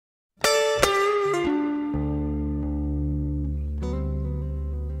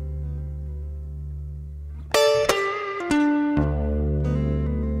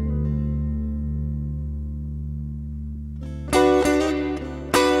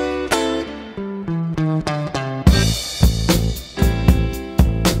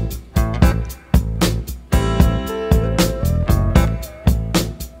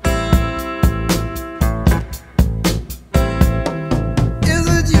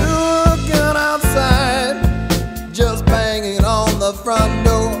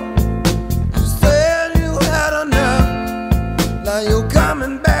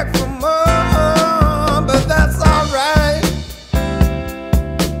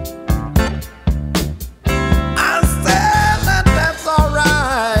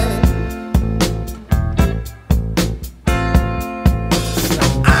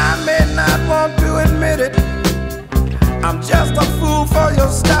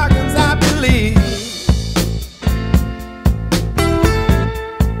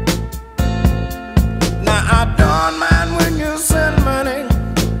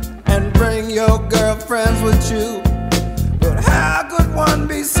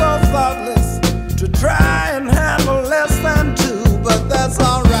try and handle less than two, but that's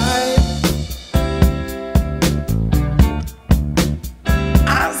alright.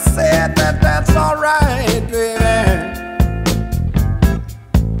 I said that that's alright, baby.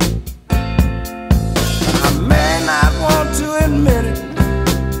 I may not want to admit it,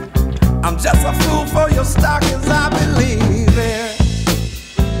 I'm just a fool for your stockings, I believe it.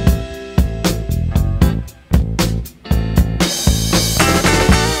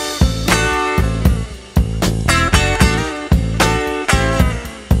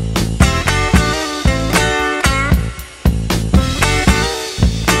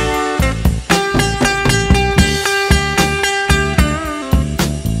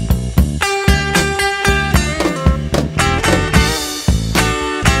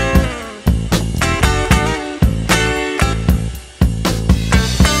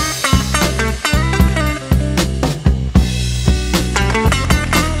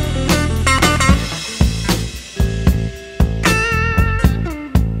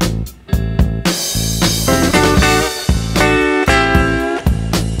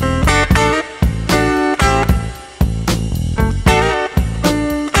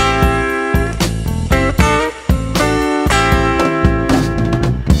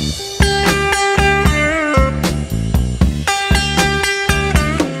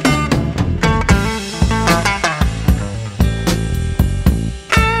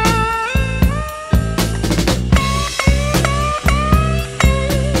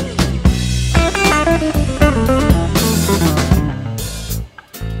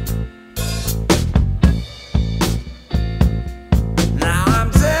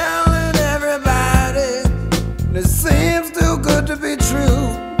 It seems too good to be true.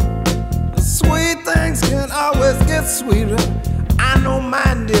 Sweet things can always get sweeter. I know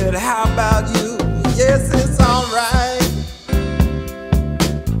mine did, how about you? Yes, it's alright.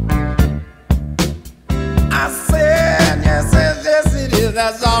 I said, yes, yes, yes it is,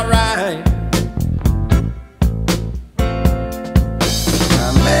 that's alright.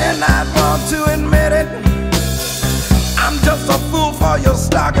 I may not want to admit it, I'm just a fool for your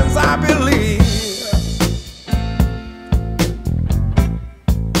stockings, I believe.